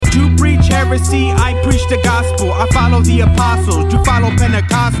Pharisee, I preach the gospel. I follow the apostles, you follow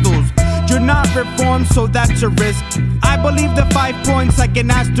Pentecostals. You're not reformed, so that's a risk. I believe the 5 points like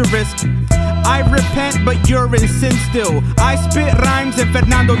an asterisk. I repent, but you're in sin still. I spit rhymes and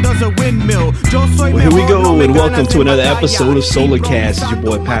Fernando does a windmill. Yo soy Well, here we go, and welcome to another episode of Solarcast. It's your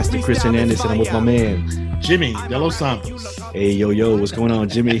boy, Pastor Chris Hernandez, and I'm with my man, Jimmy De Los Santos. Hey, yo, what's going on,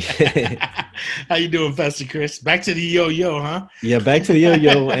 Jimmy? How you doing, Pastor Chris? Back to the yo-yo, huh? Yeah, back to the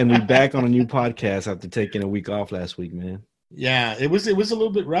yo-yo, and we're back on a new podcast after taking a week off last week, man. Yeah, it was a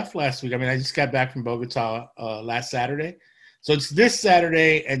little bit rough last week. I mean, I just got back from Bogota last Saturday. So it's this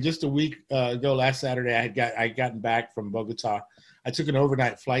Saturday, and just a week ago, last Saturday, I gotten back from Bogota. I took an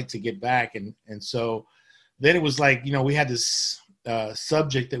overnight flight to get back, and so then it was like, you know, we had this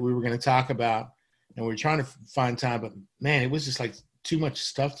subject that we were going to talk about, and we were trying to find time, but man, it was just like too much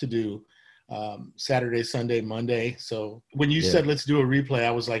stuff to do Saturday, Sunday, Monday. So when you said let's do a replay,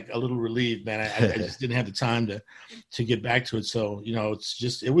 I was like a little relieved, man. I just didn't have the time to get back to it. So, you know,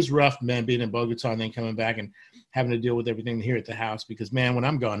 it was rough, man, being in Bogota and then coming back and having to deal with everything here at the house because, man, when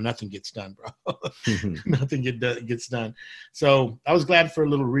I'm gone, nothing gets done, bro. Nothing gets done. So I was glad for a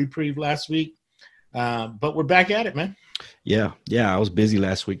little reprieve last week, but we're back at it, man. Yeah. I was busy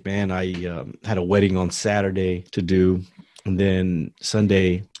last week, man. I had a wedding on Saturday to do. And then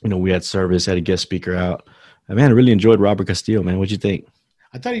Sunday, you know, we had service, had a guest speaker out. Man, I really enjoyed Robert Castillo, man. What'd you think?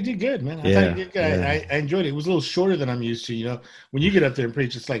 I thought he did good, man. I thought he did good. Yeah. I enjoyed it. It was a little shorter than I'm used to, you know. When you get up there and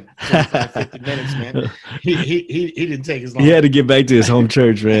preach, it's like 45, 50 minutes, man. He didn't take as long. He had to get back to his home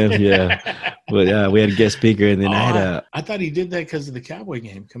church, man. Yeah. But we had a guest speaker, and then I thought he did that because of the Cowboy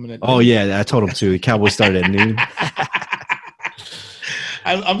game coming up. Oh, yeah. I told him to. The Cowboys started at noon.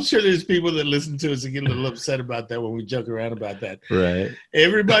 I'm sure there's people that listen to us and get a little upset about that when we joke around about that. Right.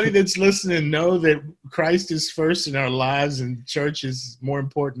 Everybody that's listening know that Christ is first in our lives and church is more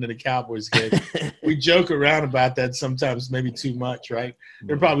important than a Cowboys game. We joke around about that sometimes, maybe too much, right?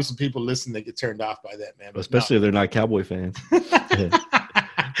 There are probably some people listening that get turned off by that, man. Especially if they're not Cowboy fans.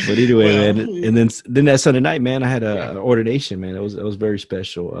 But anyway, man, and then that Sunday night, man, I had an ordination, man. It was very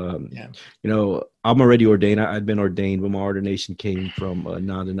special. You know, I'm already ordained. I'd been ordained, but my ordination came from a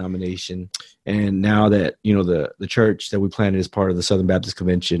non-denomination. And now that, you know, the church that we planted as part of the Southern Baptist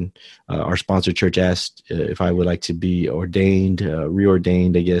Convention, our sponsor church asked if I would like to be ordained,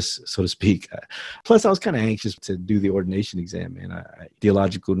 reordained, I guess, so to speak. Plus, I was kind of anxious to do the ordination exam, man. I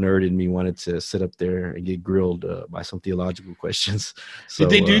theological nerd in me wanted to sit up there and get grilled by some theological questions. So, did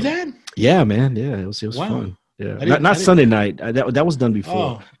they do that? Yeah, man. Yeah, it was fun. Yeah, not Sunday night. That was done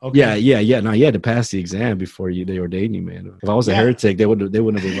before. Oh, okay. Yeah. No, you had to pass the exam before they ordained you, man. If I was a heretic, they wouldn't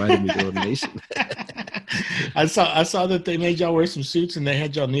have invited me to ordination. I saw that they made y'all wear some suits and they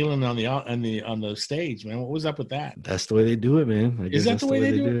had y'all kneeling on the stage, man. What was up with that? That's the way they do it, man. Is that the way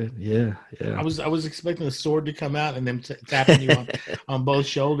they do it? Yeah. I was expecting a sword to come out and them tapping you on both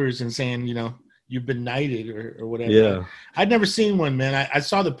shoulders and saying, you know, you've been knighted or whatever. Yeah. I'd never seen one, man. I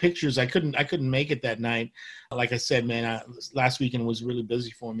saw the pictures. I couldn't make it that night. Like I said, man, last weekend was really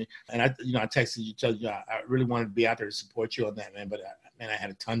busy for me. And I texted you, told you I really wanted to be out there to support you on that, man. But I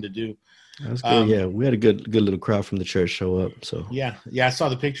had a ton to do. That's good. Yeah. We had a good little crowd from the church show up. So yeah. I saw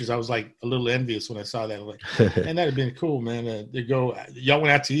the pictures. I was like a little envious when I saw that. I was like, man, that'd have been cool, man. Y'all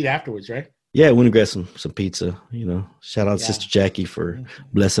went out to eat afterwards, right? Yeah, we went and grabbed some pizza, you know. Shout out to Sister Jackie for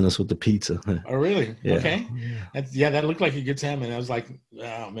blessing us with the pizza. Oh, really? Yeah. Okay. That looked like a good time, and I was like,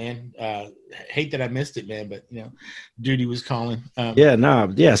 oh, man, hate that I missed it, man, but, you know, duty was calling. So we had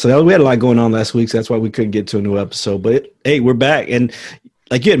a lot going on last week, so that's why we couldn't get to a new episode. But, hey, we're back, and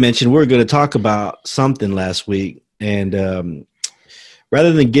like you had mentioned, we were going to talk about something last week, and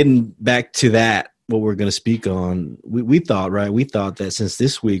rather than getting back to that, what we're going to speak on, we thought that since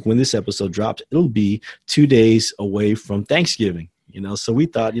this week, when this episode drops, it'll be 2 days away from Thanksgiving, you know, so we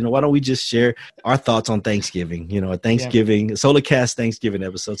thought, you know, why don't we just share our thoughts on Thanksgiving, you know, a Thanksgiving, Solarcast Thanksgiving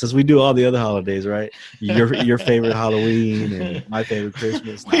episode, since we do all the other holidays, right? Your favorite Halloween and my favorite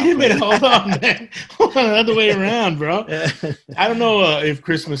Christmas. Wait a minute, hold on, man. Hold on, other way around, bro. I don't know if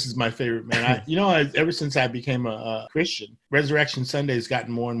Christmas is my favorite, man. Ever since I became a Christian, Resurrection Sunday has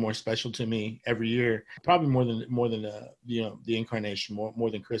gotten more and more special to me every year, probably more than the incarnation,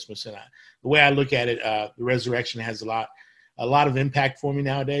 more than Christmas. And the way I look at it, the resurrection has a lot of impact for me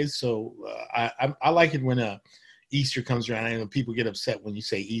nowadays. So I like it when Easter comes around. I know people get upset when you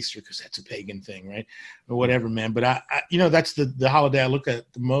say Easter because that's a pagan thing, right? Or whatever, man. But I that's the holiday I look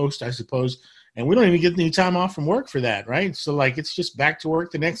at the most, I suppose. And we don't even get any time off from work for that, right? So like it's just back to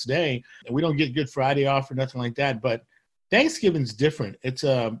work the next day. And we don't get Good Friday off or nothing like that. But Thanksgiving's different. It's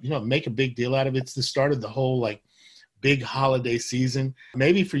make a big deal out of it. It's the start of the whole like big holiday season.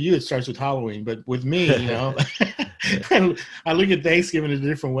 Maybe for you it starts with Halloween, but with me, you know, I look at Thanksgiving in a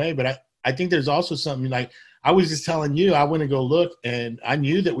different way. But I think there's also something like, I was just telling you, I went to go look, and I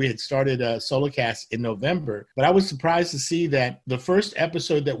knew that we had started Solocast in November, but I was surprised to see that the first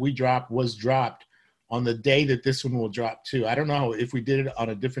episode that we dropped was dropped on the day that this one will drop too. I don't know if we did it on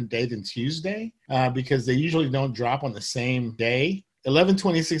a different day than Tuesday, because they usually don't drop on the same day.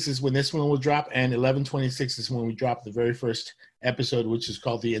 11/26 is when this one will drop, and 11/26 is when we dropped the very first episode, which is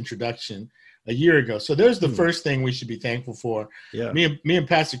called The Introduction, a year ago. So there's the first thing we should be thankful for. Yeah. Me and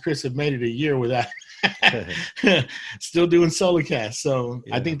Pastor Chris have made it a year without still doing Solocast. So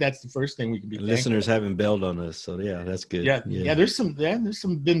I think that's the first thing we can be thankful listeners for. haven't bailed on us. So yeah, that's good. Yeah. There's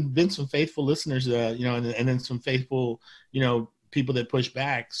been some faithful listeners, you know, and then some faithful, you know, people that push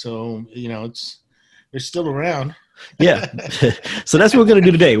back. So, you know, they're still around. Yeah. So that's what we're going to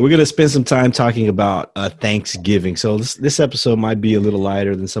do today. We're going to spend some time talking about Thanksgiving. So this episode might be a little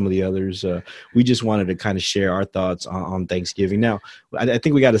lighter than some of the others. We just wanted to kind of share our thoughts on Thanksgiving. Now, I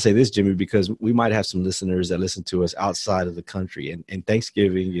think we got to say this, Jimmy, because we might have some listeners that listen to us outside of the country, and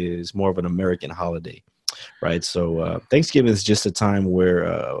Thanksgiving is more of an American holiday, right? So Thanksgiving is just a time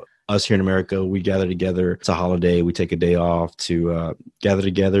where us here in America, we gather together. It's a holiday. We take a day off to gather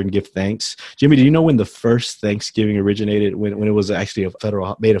together and give thanks. Jimmy, do you know when the first Thanksgiving originated? When it was actually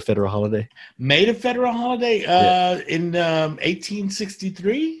made a federal holiday? Made a federal holiday in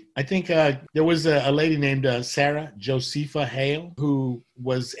 1863. I think there was a lady named Sarah Josepha Hale who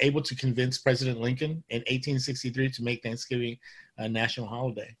was able to convince President Lincoln in 1863 to make Thanksgiving a national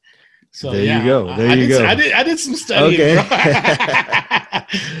holiday. So there you go. There you go. I did some studying. Okay.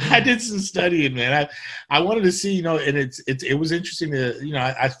 I did some studying, man. I wanted to see, you know, and it was interesting to, you know,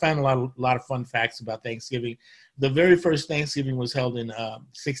 I found a lot of fun facts about Thanksgiving. The very first Thanksgiving was held in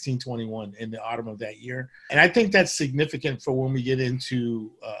 1621 in the autumn of that year. And I think that's significant for when we get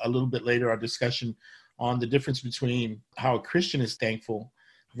into a little bit later our discussion on the difference between how a Christian is thankful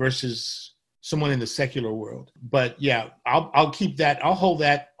versus someone in the secular world. But yeah, I'll keep that. I'll hold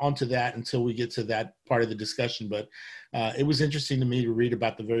that onto that until we get to that part of the discussion. But it was interesting to me to read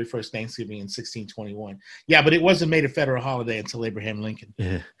about the very first Thanksgiving in 1621. Yeah, but it wasn't made a federal holiday until Abraham Lincoln.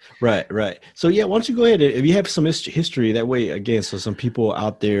 Yeah, right. So yeah, why don't you go ahead, if you have some history that way, again, so some people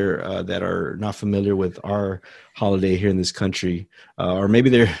out there that are not familiar with our holiday here in this country, or maybe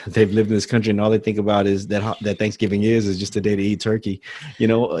they've lived in this country and all they think about is that Thanksgiving is just a day to eat turkey. You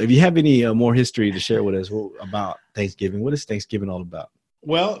know, if you have any more history to share with us about Thanksgiving, what is Thanksgiving all about?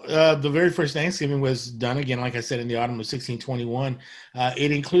 Well, the very first Thanksgiving was done, again, like I said, in the autumn of 1621.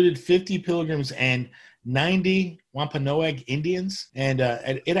 It included 50 pilgrims and 90 Wampanoag Indians, and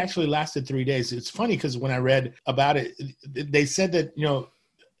it actually lasted 3 days. It's funny because when I read about it, they said that, you know,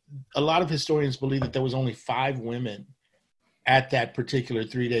 a lot of historians believe that there was only 5 women at that particular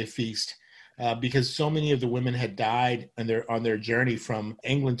 3-day feast because so many of the women had died on their journey from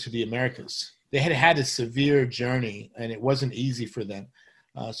England to the Americas. They had a severe journey, and it wasn't easy for them.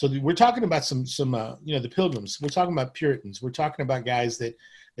 So we're talking about some you know, the Pilgrims. We're talking about Puritans. We're talking about guys that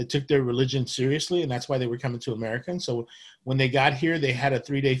took their religion seriously, and that's why they were coming to America. And so when they got here, they had a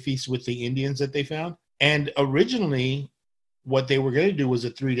 3-day feast with the Indians that they found. And originally, what they were going to do was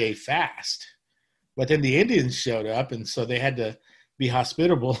a 3-day fast. But then the Indians showed up, and so they had to be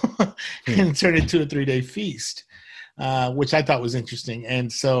hospitable and turn it into a 3-day feast, which I thought was interesting. And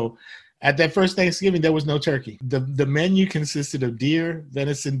so at that first Thanksgiving, there was no turkey. The menu consisted of deer,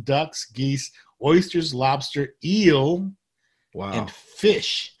 venison, ducks, geese, oysters, lobster, eel, and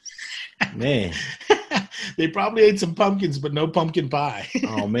fish. Man. They probably ate some pumpkins, but no pumpkin pie.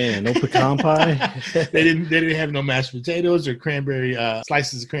 Oh man, no pecan pie. They didn't have no mashed potatoes or cranberry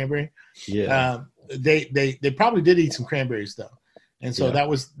slices of cranberry. Yeah. They probably did eat some cranberries though, and so that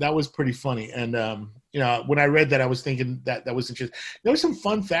was pretty funny. And you know, when I read that, I was thinking that was interesting. There were some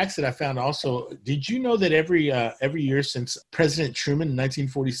fun facts that I found also. Did you know that every year since President Truman in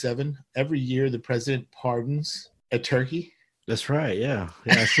 1947, every year the president pardons a turkey? That's right. Yeah,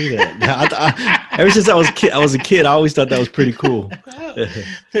 I see that. Ever since I was a kid, I always thought that was pretty cool.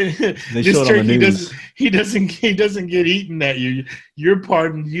 This turkey he doesn't get eaten that year. You're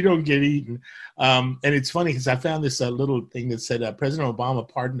pardoned. You don't get eaten. And it's funny because I found this little thing that said President Obama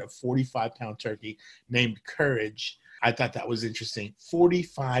pardoned a 45-pound turkey named Courage. I thought that was interesting.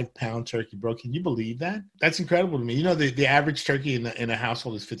 45-pound turkey, bro. Can you believe that? That's incredible to me. You know, the average turkey in a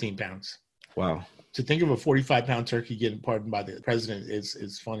household is 15 pounds. Wow. To think of a 45-pound turkey getting pardoned by the president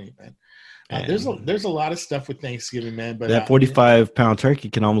is funny, man. There's a lot of stuff with Thanksgiving, man. But that 45-pound turkey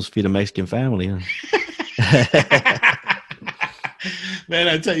can almost feed a Mexican family. Huh? Man,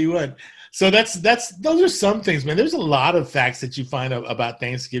 I tell you what, So those are some things, man. There's a lot of facts that you find out about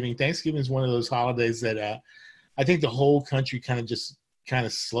Thanksgiving. Thanksgiving is one of those holidays that I think the whole country kind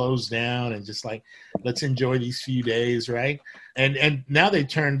of slows down and just like, let's enjoy these few days, right? And now they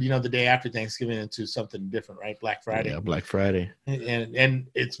turned, the day after Thanksgiving into something different, right? Black Friday. Yeah, Black Friday. And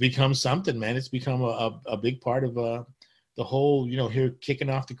it's become something, man. It's become a big part of the whole, here kicking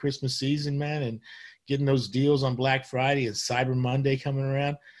off the Christmas season, man, and getting those deals on Black Friday and Cyber Monday coming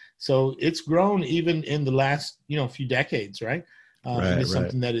around. So it's grown even in the last, few decades, right? It's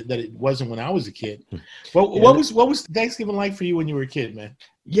something that it wasn't when I was a kid. Well, what was Thanksgiving like for you when you were a kid, man?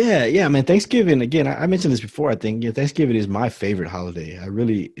 Yeah, man. Thanksgiving, again, I mentioned this before, I think. Thanksgiving is my favorite holiday. I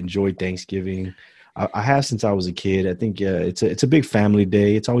really enjoy Thanksgiving. I have since I was a kid. I think it's a big family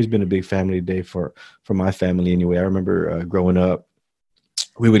day. It's always been a big family day for my family anyway. I remember growing up,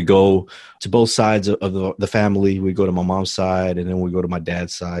 we would go to both sides of the family. We'd go to my mom's side, and then we'd go to my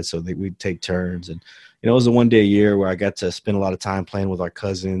dad's side. So we'd take turns. And, it was a one-day a year where I got to spend a lot of time playing with our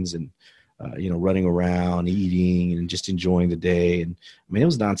cousins and, running around, eating, and just enjoying the day. And, it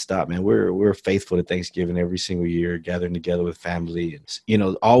was nonstop, man. We're faithful to Thanksgiving every single year, gathering together with family.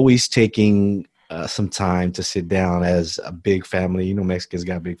 And, always taking some time to sit down as a big family. Mexicans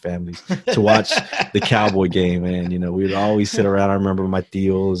got big families to watch the Cowboy game. And, we would always sit around. I remember my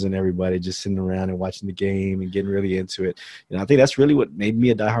tios and everybody just sitting around and watching the game and getting really into it. I think that's really what made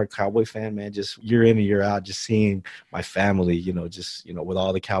me a diehard Cowboy fan, man. Just year in and year out, just seeing my family, with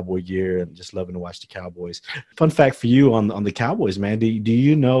all the Cowboy gear and just loving to watch the Cowboys. Fun fact for you on the Cowboys, man. Do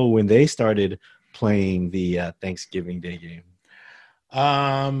you know when they started playing the Thanksgiving Day game?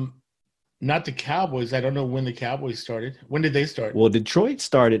 Not the Cowboys. I don't know when the Cowboys started. When did they start? Well, Detroit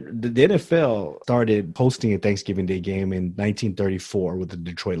started. The NFL started hosting a Thanksgiving Day game in 1934 with the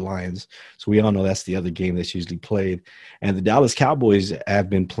Detroit Lions. So we all know that's the other game that's usually played. And the Dallas Cowboys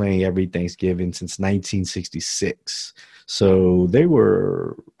have been playing every Thanksgiving since 1966. So they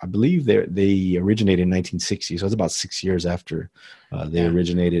were, I believe, they originated in 1960. So it's about 6 years after they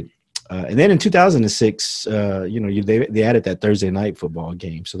originated. And then in 2006, they added that Thursday night football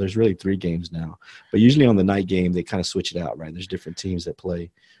game. So there's really 3 games now. But usually on the night game, they kind of switch it out, right? There's different teams that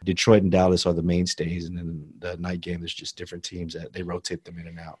play. Detroit and Dallas are the mainstays. And then the night game, there's just different teams that they rotate them in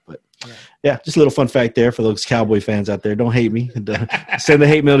and out. But yeah, just a little fun fact there for those Cowboy fans out there. Don't hate me. Send the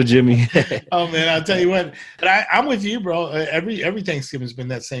hate mail to Jimmy. Oh, man, I'll tell you what. But I'm with you, bro. Every Thanksgiving has been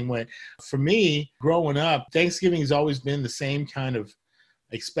that same way. For me, growing up, Thanksgiving has always been the same kind of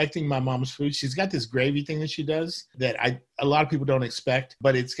expecting my mom's food. She's got this gravy thing that she does that a lot of people don't expect,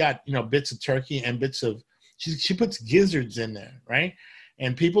 but it's got, bits of turkey and bits of, she puts gizzards in there, right?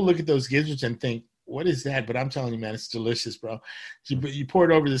 And people look at those gizzards and think, what is that? But I'm telling you, man, it's delicious, bro. You pour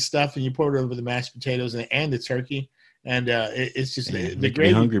it over the stuff and you pour it over the mashed potatoes and the turkey. And it's just the gravy.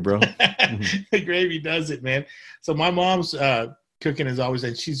 Me hungry, bro. The gravy does it, man. So my mom's cooking is always,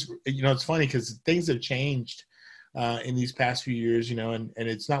 and she's, it's funny because things have changed in these past few years, and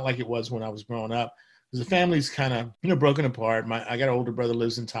it's not like it was when I was growing up. Because the family's kind of, broken apart. I got an older brother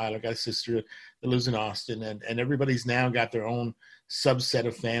lives in Tyler. I got a sister that lives in Austin, and everybody's now got their own subset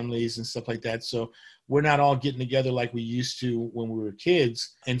of families and stuff like that. So we're not all getting together like we used to when we were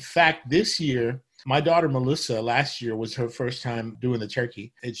kids. In fact, this year, my daughter Melissa last year was her first time doing the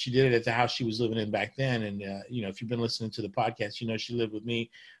turkey, and she did it at the house she was living in back then. And if you've been listening to the podcast, she lived with me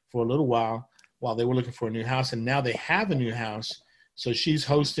for a little while they were looking for a new house, and now they have a new house. So she's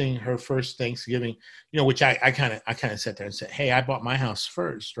hosting her first Thanksgiving, which I kind of sat there and said, hey, I bought my house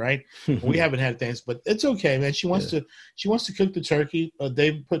first, right? We haven't had Thanksgiving, but it's okay, man. She wants to cook the turkey.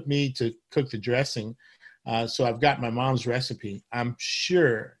 They put me to cook the dressing. So I've got my mom's recipe. I'm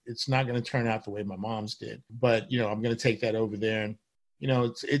sure it's not going to turn out the way my mom's did, but I'm going to take that over there, and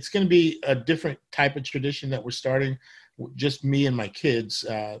it's going to be a different type of tradition that we're starting. Just me and my kids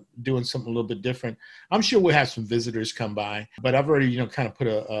doing something a little bit different. I'm sure we'll have some visitors come by, but I've already, kind of put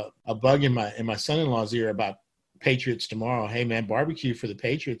a bug in my son-in-law's ear about Patriots tomorrow. Hey man, barbecue for the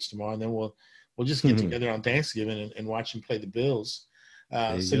Patriots tomorrow. And then we'll just get together on Thanksgiving and watch them play the Bills.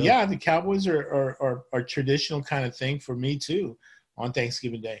 Yeah, the Cowboys are a traditional kind of thing for me too on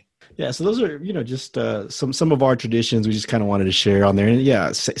Thanksgiving Day. Yeah, so those are, just some of our traditions we just kind of wanted to share on there. And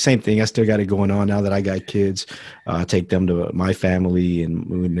yeah, same thing. I still got it going on now that I got kids. I take them to my family,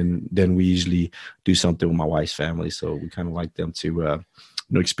 and then we usually do something with my wife's family. So we kind of like them to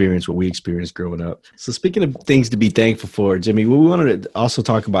experience what we experienced growing up. So speaking of things to be thankful for, Jimmy, what we wanted to also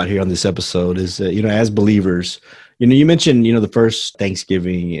talk about here on this episode is, as believers, you mentioned, the first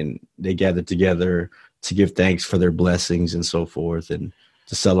Thanksgiving, and they gathered together to give thanks for their blessings and so forth, and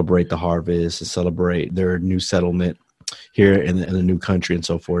to celebrate the harvest and celebrate their new settlement. here in the new country and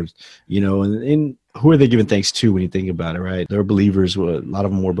so forth, and who are they giving thanks to when you think about it, right? They're believers. A lot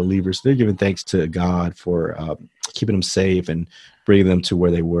of them were believers. They're giving thanks to God for keeping them safe and bringing them to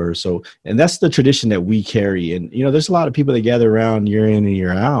where they were. So, and that's the tradition that we carry. And, there's a lot of people that gather around year in and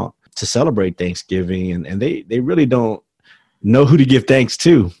year out to celebrate Thanksgiving, and they really don't know who to give thanks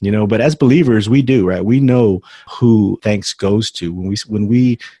to, but as believers, we do, right? We know who thanks goes to when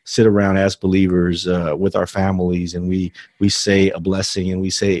we sit around as believers with our families, and we say a blessing and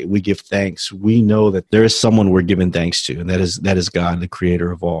we give thanks. We know that there is someone we're giving thanks to, and that is God, the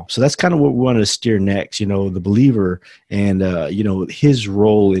creator of all. So that's kind of what we wanted to steer next, the believer and, his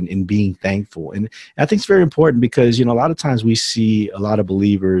role in being thankful. And I think it's very important because, a lot of times we see a lot of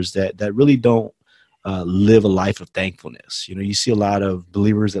believers that really don't live a life of thankfulness. You see a lot of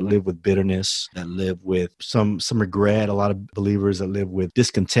believers that live with bitterness, that live with some regret, a lot of believers that live with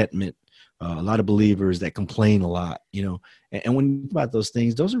discontentment, a lot of believers that complain a lot, and when you think about those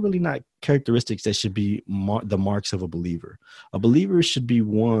things, those are really not characteristics that should be the marks of a believer. A believer should be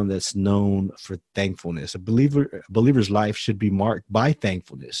one that's known for thankfulness. A believer's life should be marked by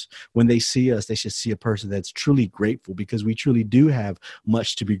thankfulness. When they see us, they should see a person that's truly grateful, because we truly do have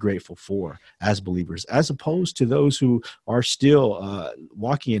much to be grateful for as believers, as opposed to those who are still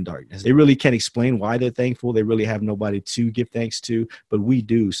walking in darkness. They really can't explain why they're thankful. They really have nobody to give thanks to, but we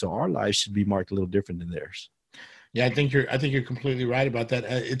do. So our lives should be marked a little different than theirs. Yeah, I think you're completely right about that.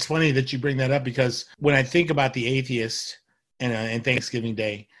 It's funny that you bring that up, because when I think about the atheist and Thanksgiving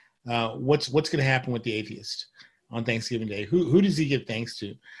Day, what's going to happen with the atheist on Thanksgiving Day? Who does he give thanks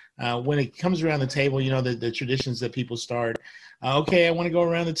to? When it comes around the table, the traditions that people start. Okay, I want to go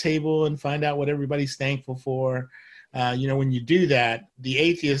around the table and find out what everybody's thankful for. When you do that, the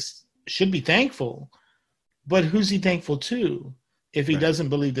atheist should be thankful, but who's he thankful to if he doesn't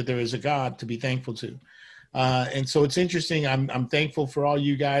believe that there is a God to be thankful to? And so it's interesting. I'm thankful for all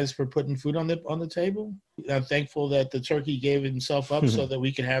you guys for putting food on the table. I'm thankful that the turkey gave himself up so that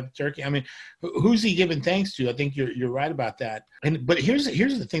we could have turkey. I mean, who's he giving thanks to? I think you're right about that. But here's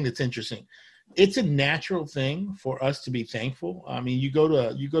the thing that's interesting. It's a natural thing for us to be thankful. I mean, you go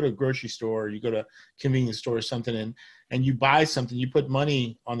to a grocery store, or you go to a convenience store or something, and you buy something, you put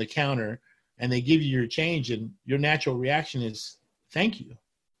money on the counter, and they give you your change, and your natural reaction is thank you,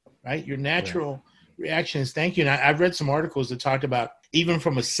 right? Your natural reaction is thank you. And I've read some articles that talked about, even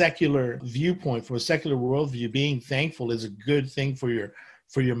from a secular viewpoint, from a secular worldview, being thankful is a good thing for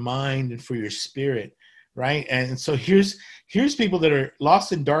your mind and for your spirit, right? And so here's people that are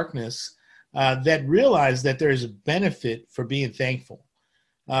lost in darkness that realize that there's a benefit for being thankful,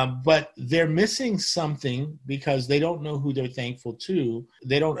 but they're missing something because they don't know who they're thankful to.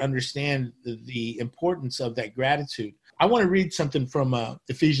 They don't understand the importance of that gratitude. I want to read something from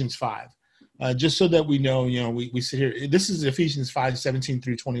Ephesians 5. Just so that we know, we sit here. This is Ephesians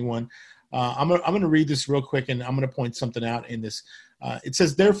 5:17-21. I'm going to read this real quick, and I'm going to point something out in this. It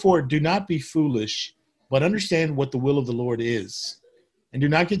says, "Therefore, do not be foolish, but understand what the will of the Lord is. And do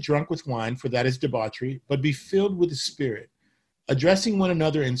not get drunk with wine, for that is debauchery, but be filled with the Spirit, addressing one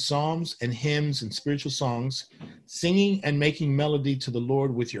another in psalms and hymns and spiritual songs, singing and making melody to the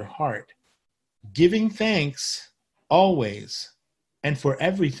Lord with your heart, giving thanks always and for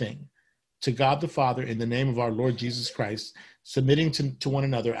everything to God the Father in the name of our Lord Jesus Christ, submitting to one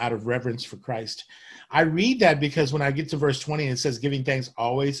another out of reverence for Christ." I read that because when I get to verse 20, it says giving thanks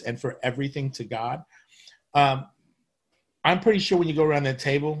always and for everything to God. I'm pretty sure when you go around that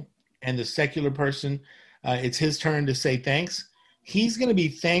table and the secular person, it's his turn to say thanks, he's going to be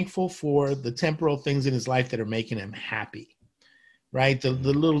thankful for the temporal things in his life that are making him happy, right? The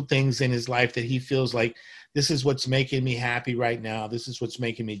little things in his life that he feels like, this is what's making me happy right now. This is what's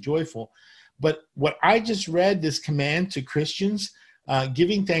making me joyful. But what I just read, this command to Christians,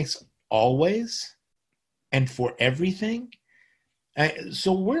 giving thanks always and for everything.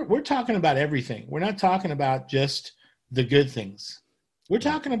 So we're talking about everything. We're not talking about just the good things. We're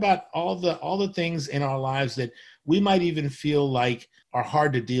talking about all the things in our lives that we might even feel like are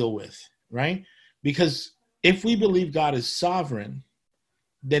hard to deal with, right? Because if we believe God is sovereign,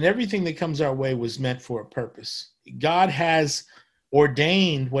 then everything that comes our way was meant for a purpose. God has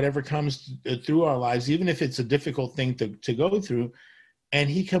ordained whatever comes through our lives, even if it's a difficult thing to go through. And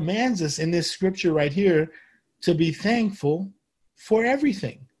he commands us in this scripture right here to be thankful for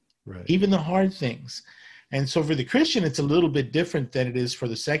everything, right, even the hard things. And so for the Christian, it's a little bit different than it is for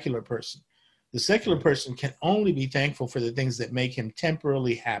the secular person. The secular person can only be thankful for the things that make him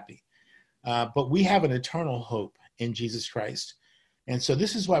temporarily happy. But we have an eternal hope in Jesus Christ. And so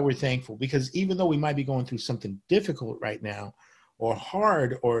this is why we're thankful, because even though we might be going through something difficult right now or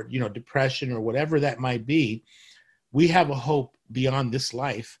hard or, depression or whatever that might be, we have a hope beyond this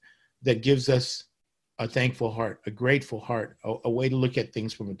life that gives us a thankful heart, a grateful heart, a way to look at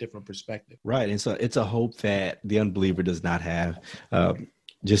things from a different perspective. Right. And so it's a hope that the unbeliever does not have.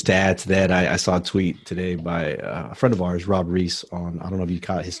 Just to add to that, I saw a tweet today by a friend of ours, Rob Reese, I don't know if you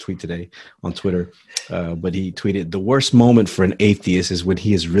caught his tweet today on Twitter, but he tweeted, the worst moment for an atheist is when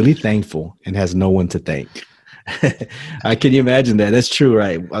he is really thankful and has no one to thank. Can you imagine that? That's true,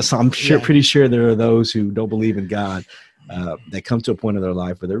 right? So I'm pretty sure there are those who don't believe in God that come to a point in their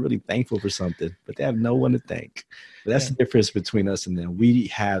life where they're really thankful for something, but they have no one to thank. But that's the difference between us and them. We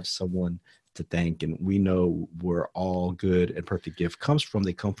have someone to thank, and we know we're all good and perfect gift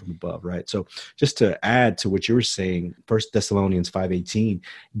they come from above, right? So just to add to what you were saying, 1 Thessalonians 5:18,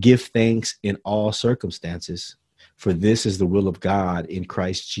 give thanks in all circumstances, for this is the will of God in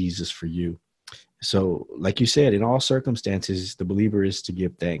Christ Jesus for you. So like you said, in all circumstances, the believer is to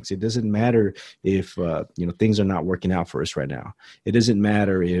give thanks. It doesn't matter if, things are not working out for us right now. It doesn't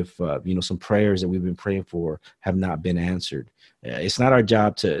matter if, some prayers that we've been praying for have not been answered. It's not our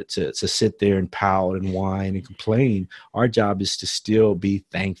job to sit there and pout and whine and complain. Our job is to still be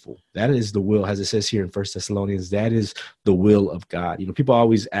thankful. That is the will, as it says here in 1 Thessalonians, that is the will of God. People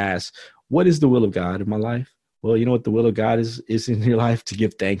always ask, what is the will of God in my life? Well, you know what the will of God is in your life? To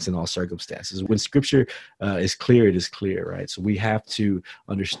give thanks in all circumstances. When scripture is clear, it is clear, right? So we have to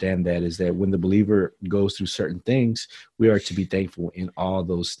understand that when the believer goes through certain things, we are to be thankful in all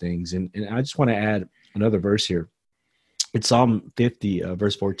those things. And I just want to add another verse here. It's Psalm 50,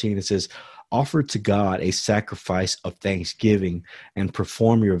 verse 14. It says, offer to God a sacrifice of thanksgiving and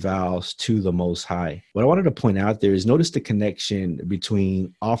perform your vows to the Most High. What I wanted to point out there is notice the connection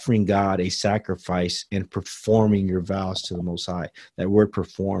between offering God a sacrifice and performing your vows to the Most High. That word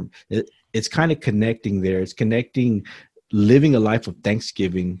perform, it's kind of connecting there. It's connecting living a life of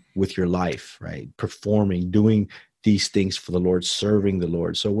thanksgiving with your life, right? Performing, doing these things for the Lord, serving the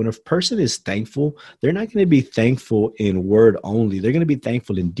Lord. So when a person is thankful, they're not going to be thankful in word only. They're going to be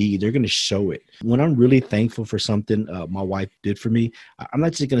thankful in deed. They're going to show it. When I'm really thankful for something my wife did for me, I'm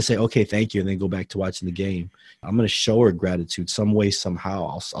not just going to say, okay, thank you, and then go back to watching the game. I'm going to show her gratitude some way, somehow.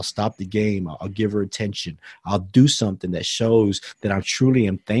 I'll stop the game. I'll give her attention. I'll do something that shows that I truly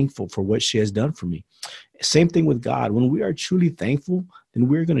am thankful for what she has done for me. Same thing with God. When we are truly thankful, then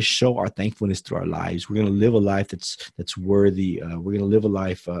we're going to show our thankfulness through our lives. We're going to live a life that's worthy. We're going to live a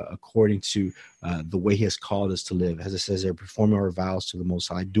life according to the way he has called us to live. As it says there, performing our vows to the Most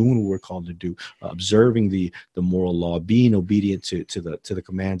High, doing what we're called to do, observing the moral law, being obedient to the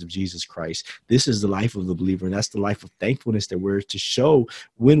commands of Jesus Christ. This is the life of the believer, and that's the life of thankfulness that we're to show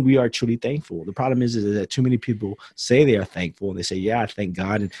when we are truly thankful. The problem is that too many people say they are thankful, and they say, yeah, I thank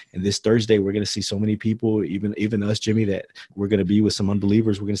God. And this Thursday, we're going to see so many people, even us, Jimmy, that we're going to be with some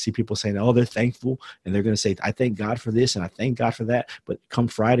unbelievers. We're going to see people saying, oh, they're thankful, and they're going to say, I thank God for this, and I thank God for that. But come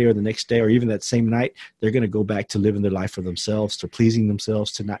Friday or the next day, or even that same night, they're going to go back to living their life for themselves, to pleasing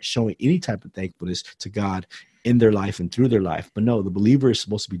themselves, to not showing any type of thankfulness to God in their life and through their life. But no, the believer is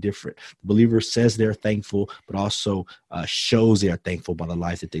supposed to be different. The believer says they're thankful, but also shows they are thankful by the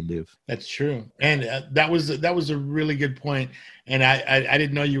life that they live. That's true. And that was a really good point. And I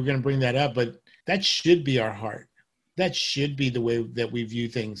didn't know you were going to bring that up, but that should be our heart. That should be the way that we view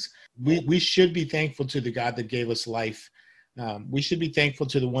things. We should be thankful to the God that gave us life. We should be thankful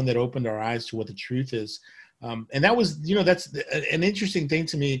to the one that opened our eyes to what the truth is. And that was, that's an interesting thing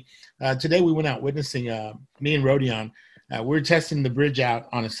to me. Today we went out witnessing, me and Rodion. We were testing the bridge out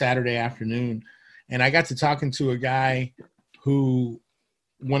on a Saturday afternoon. And I got to talking to a guy who,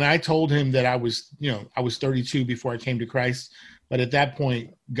 when I told him that I was 32 before I came to Christ, but at that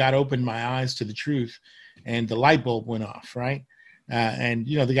point, God opened my eyes to the truth and the light bulb went off, right? And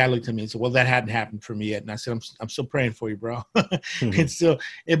the guy looked at me and said, well, that hadn't happened for me yet. And I said, I'm still praying for you, bro. And so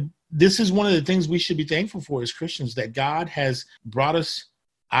this is one of the things we should be thankful for as Christians, that God has brought us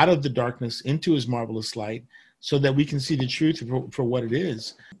out of the darkness into his marvelous light so that we can see the truth for what it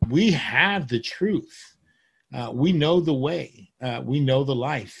is. We have the truth. We know the way. We know the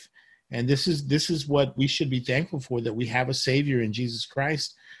life. And this is what we should be thankful for, that we have a Savior in Jesus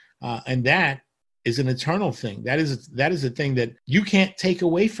Christ. And that is an eternal thing. That is a thing that you can't take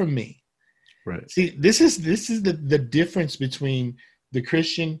away from me. Right. See, this is the difference between the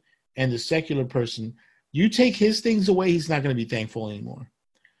Christian and the secular person. You take his things away, he's not going to be thankful anymore.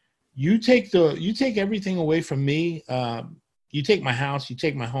 You take everything away from me. You take my house, you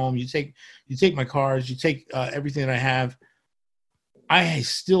take my home, you take my cars, you take everything that I have. I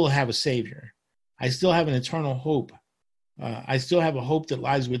still have a Savior. I still have an eternal hope. I still have a hope that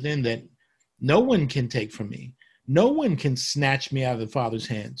lies within that no one can take from me. No one can snatch me out of the Father's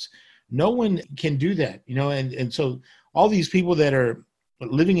hands. No one can do that, and so all these people that are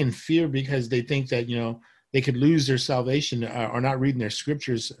living in fear because they think that, they could lose their salvation, are not reading their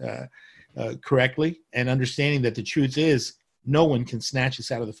scriptures correctly and understanding that the truth is no one can snatch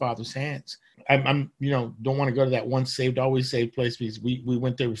us out of the Father's hands. I'm don't want to go to that once saved, always saved place because we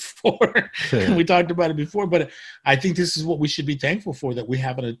went there before and we talked about it before. But I think this is what we should be thankful for, that we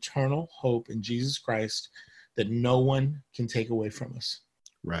have an eternal hope in Jesus Christ that no one can take away from us.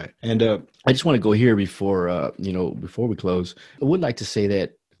 Right. And I just want to go here before we close. I would like to say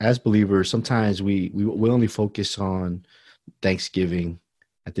that as believers, sometimes we only focus on Thanksgiving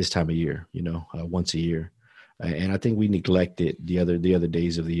at this time of year, once a year. And I think we neglected the other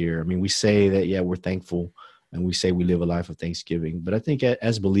days of the year. I mean, we say that, yeah, we're thankful and we say we live a life of Thanksgiving. But I think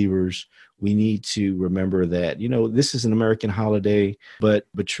as believers, we need to remember that, this is an American holiday, but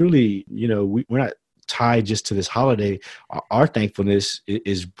truly, we're not tied just to this holiday. Our thankfulness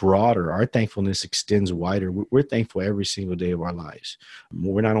is broader. Our thankfulness extends wider. We're thankful every single day of our lives.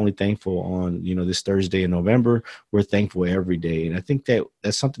 We're not only thankful on, this Thursday in November, we're thankful every day. And I think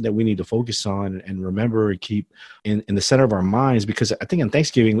that's something that we need to focus on and remember and keep in the center of our minds, because I think on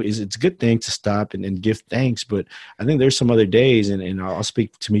Thanksgiving it's a good thing to stop and give thanks. But I think there's some other days, and I'll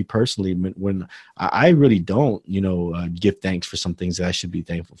speak to me personally, when I really don't, give thanks for some things that I should be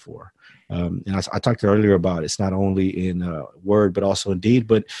thankful for. And I talked earlier about it's not only in word, but also in deed,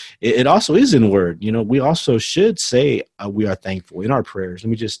 but it also is in word. We also should say we are thankful in our prayers. Let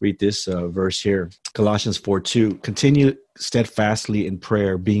me just read this verse here. Colossians 4:2, continue steadfastly in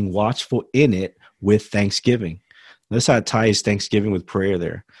prayer, being watchful in it with thanksgiving. That's how it ties Thanksgiving with prayer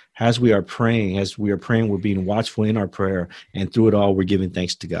there. As we are praying, we're being watchful in our prayer, and through it all, we're giving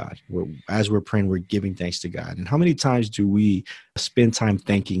thanks to God. As we're praying, we're giving thanks to God. And how many times do we spend time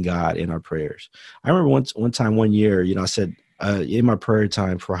thanking God in our prayers? I remember one year, I said, in my prayer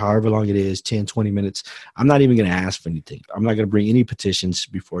time for however long it is, 10, 20 minutes, I'm not even going to ask for anything. I'm not going to bring any petitions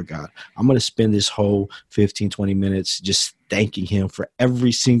before God. I'm going to spend this whole 15, 20 minutes just thanking him for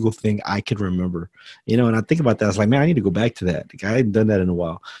every single thing I could remember, and I think about that. I was like, man, I need to go back to that. I hadn't done that in a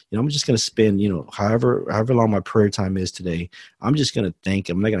while. I'm just going to spend, however long my prayer time is today, I'm just going to thank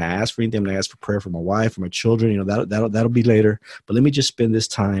him. I'm not going to ask for anything. I'm going to ask for prayer for my wife, for my children, that'll be later. But let me just spend this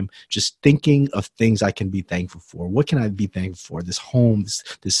time just thinking of things I can be thankful for. What can I be thankful for? This home,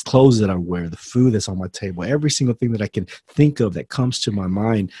 this clothes that I wear, the food that's on my table, every single thing that I can think of that comes to my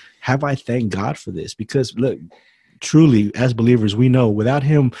mind. Have I thanked God for this? Because look, truly, as believers, we know without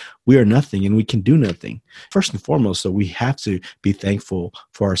him, we are nothing and we can do nothing. First and foremost, so we have to be thankful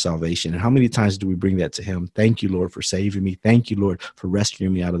for our salvation. And how many times do we bring that to him? Thank you, Lord, for saving me. Thank you, Lord, for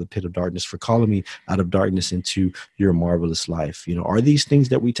rescuing me out of the pit of darkness, for calling me out of darkness into your marvelous life. Are these things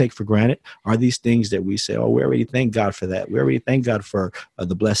that we take for granted? Are these things that we say, oh, we already thank God for that. We already thank God for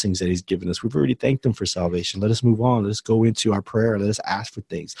the blessings that he's given us. We've already thanked him for salvation. Let us move on. Let's go into our prayer. Let us ask for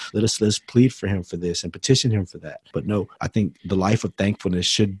things. Let's plead for him for this and petition him for that. But no, I think the life of thankfulness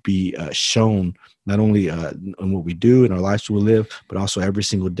should be shown not only in what we do in our lives we live, but also every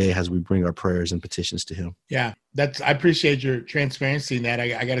single day as we bring our prayers and petitions to him. Yeah, I appreciate your transparency in that.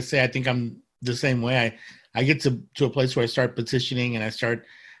 I got to say, I think I'm the same way. I get to a place where I start petitioning and I start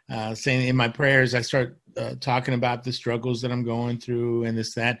saying in my prayers, I start talking about the struggles that I'm going through and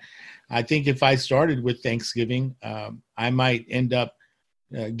this, that. I think if I started with Thanksgiving, I might end up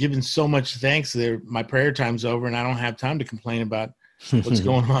giving so much thanks that my prayer time's over and I don't have time to complain about what's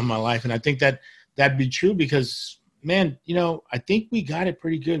going on in my life. And I think that'd be true because, man, I think we got it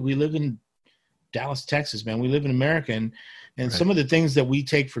pretty good. We live in Dallas, Texas, man. We live in America. And right. Some of the things that we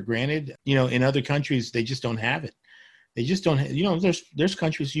take for granted, in other countries, they just don't have it. They just don't there's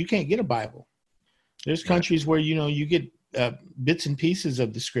countries you can't get a Bible. There's countries where, you get bits and pieces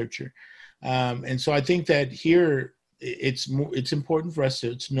of the scripture. And so I think that here, it's important for us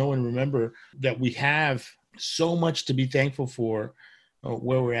to know and remember that we have so much to be thankful for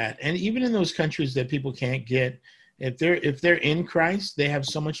where we're at. And even in those countries that people can't get, if they're in Christ, they have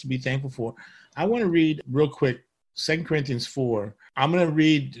so much to be thankful for. I want to read real quick 2 Corinthians 4. I'm going to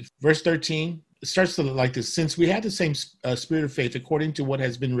read verse 13. It starts like this. Since we had the same spirit of faith, according to what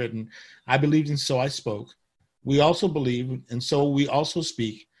has been written, I believed and so I spoke. We also believe and so we also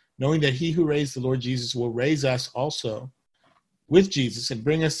speak, knowing that he who raised the Lord Jesus will raise us also with Jesus and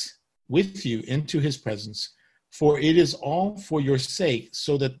bring us with you into his presence. For it is all for your sake,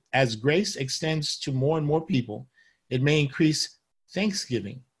 so that as grace extends to more and more people, it may increase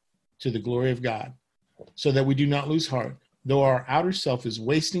thanksgiving to the glory of God, so that we do not lose heart. Though our outer self is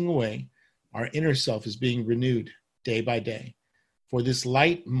wasting away, our inner self is being renewed day by day. For this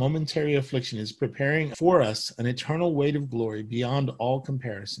light momentary affliction is preparing for us an eternal weight of glory beyond all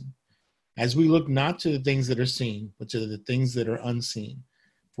comparison, as we look not to the things that are seen, but to the things that are unseen.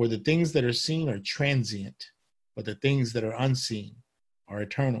 For the things that are seen are transient, but the things that are unseen are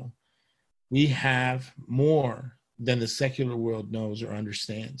eternal. We have more than the secular world knows or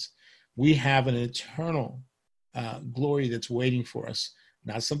understands. We have an eternal glory that's waiting for us,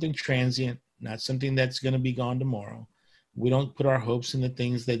 not something transient, not something that's going to be gone tomorrow. We don't put our hopes in the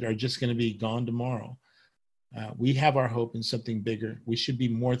things that are just going to be gone tomorrow. We have our hope in something bigger. We should be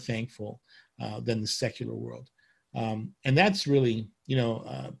more thankful than the secular world. And that's really,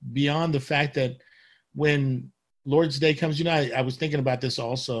 beyond the fact that when Lord's Day comes, I was thinking about this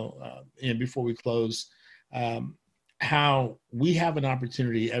also before we close, how we have an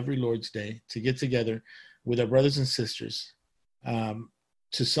opportunity every Lord's Day to get together with our brothers and sisters,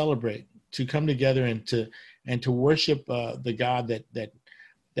 to celebrate, to come together and to worship the God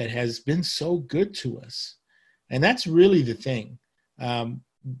that has been so good to us. And that's really the thing.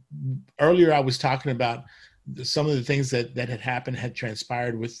 Earlier, I was talking about some of the things that had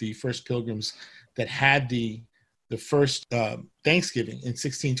transpired with the first pilgrims that had the first Thanksgiving in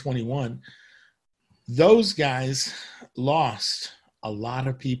 1621. Those guys lost a lot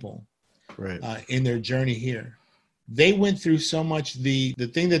of people in their journey here. They went through so much. The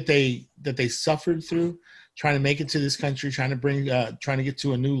thing that they suffered through, trying to make it to this country, trying to get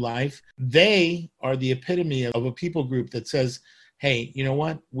to a new life. They are the epitome of a people group that says, hey, you know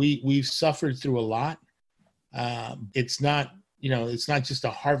what? We've suffered through a lot. It's not just a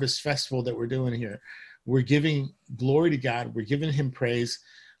harvest festival that we're doing here. We're giving glory to God. We're giving him praise.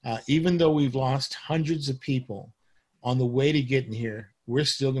 Even though we've lost hundreds of people on the way to getting here, we're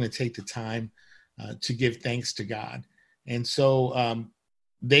still going to take the time to give thanks to God. And so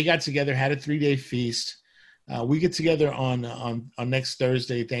they got together, had a 3-day feast. We get together on next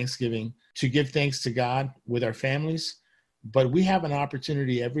Thursday, Thanksgiving, to give thanks to God with our families. But we have an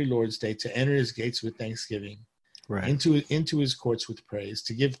opportunity every Lord's Day to enter his gates with thanksgiving, into his courts with praise,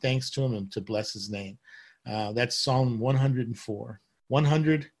 to give thanks to him and to bless his name. That's Psalm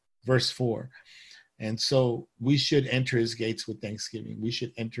 100, verse 4. And so we should enter his gates with thanksgiving. We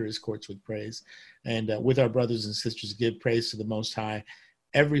should enter his courts with praise. And with our brothers and sisters, give praise to the Most High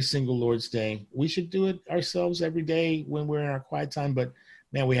every single Lord's Day. We should do it ourselves every day when we're in our quiet time. But,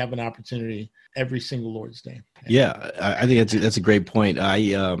 man, we have an opportunity every single Lord's Day. Yeah, I think that's a great point.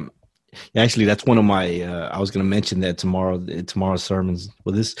 Actually, that's one of my. I was going to mention that tomorrow's sermons.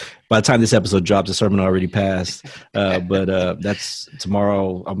 Well, by the time this episode drops, the sermon already passed. But that's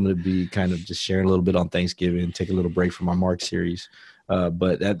tomorrow. I'm going to be kind of just sharing a little bit on Thanksgiving, take a little break from our Mark series.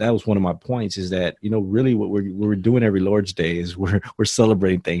 But that was one of my points, is that, really what we're doing every Lord's Day is we're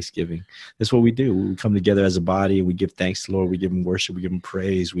celebrating Thanksgiving. That's what we do. We come together as a body. We give thanks to the Lord. We give him worship. We give him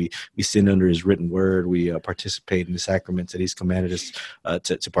praise. We sit under his written word. We participate in the sacraments that he's commanded us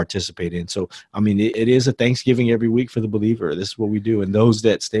to participate in. So, I mean, it is a Thanksgiving every week for the believer. This is what we do. And those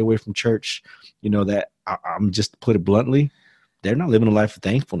that stay away from church, that I'm just put it bluntly, they're not living a life of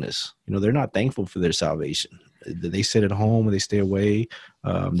thankfulness. They're not thankful for their salvation. They sit at home and they stay away.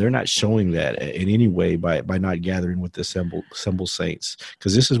 They're not showing that in any way by not gathering with the assembled saints.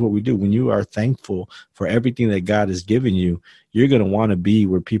 Because this is what we do. When you are thankful for everything that God has given you, you're going to want to be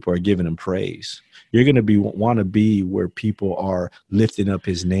where people are giving him praise. You're going to want to be where people are lifting up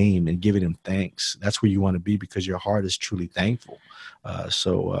his name and giving him thanks. That's where you want to be, because your heart is truly thankful.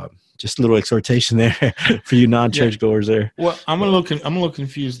 So just a little exhortation there for you non-church goers there. Well, I'm a little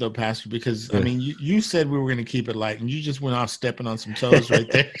confused though, Pastor, because I mean, you said we were going to keep it light, and you just went off stepping on some toes right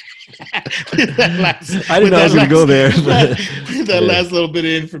there. I didn't know I was going to go there. That last little bit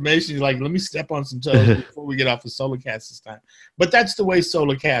of information, you're like, let me step on some toes before we get off of Solocast this time. But that's the way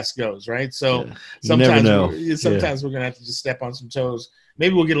Solocast goes, right? So sometimes we're going to have to just step on some toes.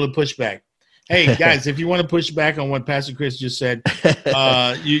 Maybe we'll get a little pushback. Hey guys, if you want to push back on what Pastor Chris just said,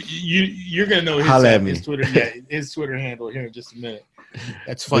 you're gonna know his Twitter handle here in just a minute.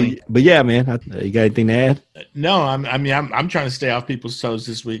 That's funny. But yeah, man, you got anything to add? No, I'm trying to stay off people's toes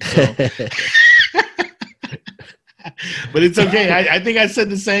this week. So. But it's okay. I think I said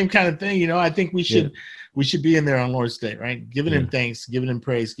the same kind of thing. I think we should be in there on Lord's Day, right? Giving him thanks, giving him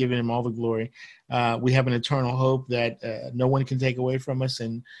praise, giving him all the glory. We have an eternal hope that no one can take away from us,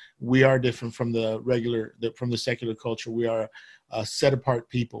 and we are different from from the secular culture. We are a set apart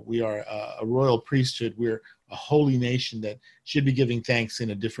people. We are a royal priesthood. We're a holy nation that should be giving thanks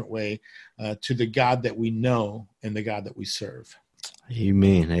in a different way to the God that we know and the God that we serve.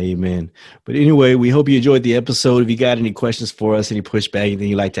 Amen. But anyway, we hope you enjoyed the episode. If you got any questions for us, any pushback, anything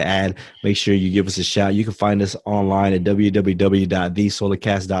you'd like to add, make sure you give us a shout. You can find us online at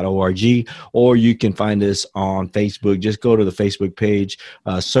www.thesolarcast.org, or you can find us on Facebook. Just go to the Facebook page,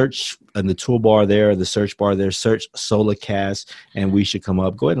 search in the toolbar there, the search bar there, search Solarcast, and we should come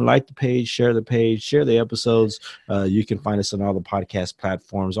up. Go ahead and like the page, share the episodes. You can find us on all the podcast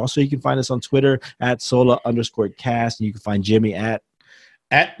platforms. Also, you can find us on Twitter at Sola_cast. You can find Jimmy at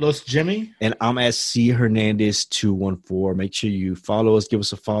Los Jimmy. And I'm at C Hernandez 214. Make sure you follow us. Give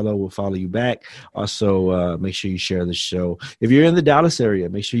us a follow. We'll follow you back. Also, make sure you share the show. If you're in the Dallas area,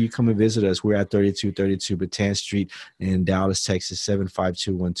 make sure you come and visit us. We're at 3232 Bataan Street in Dallas, Texas,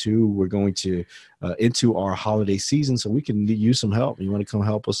 75212. We're going to into our holiday season, so we can use some help. You want to come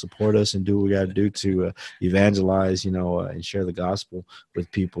help us, support us, and do what we got to do to evangelize, and share the gospel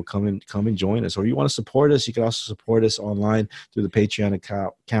with people. Come and join us. Or you want to support us, you can also support us online through the Patreon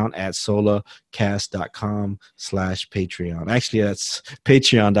account at solacast.com/Patreon. Actually, that's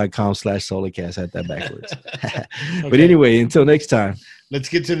patreon.com/Solarcast. I had that backwards. Okay. But anyway, until next time, let's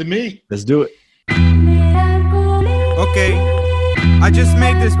get to the meat. Let's do it. Okay, I just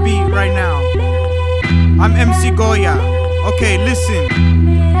made this beat right now. I'm MC Goya. Okay, listen.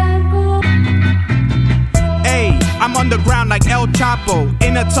 Hey, I'm on the ground like El Chapo,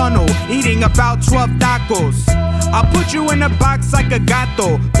 in a tunnel, eating about 12 tacos. I'll put you in a box like a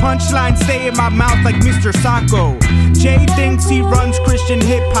gato. Punchlines stay in my mouth like Mr. Sacco. Jay thinks he runs Christian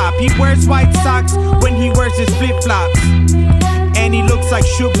hip-hop. He wears white socks when he wears his flip-flops. And he looks like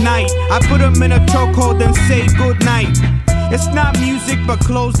Suge Knight. I put him in a chokehold and say goodnight. It's not music but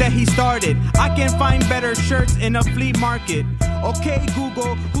clothes that he started. I can find better shirts in a flea market. Okay,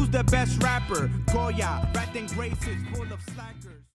 Google, who's the best rapper? Goya, Rat and Grace is full of slack.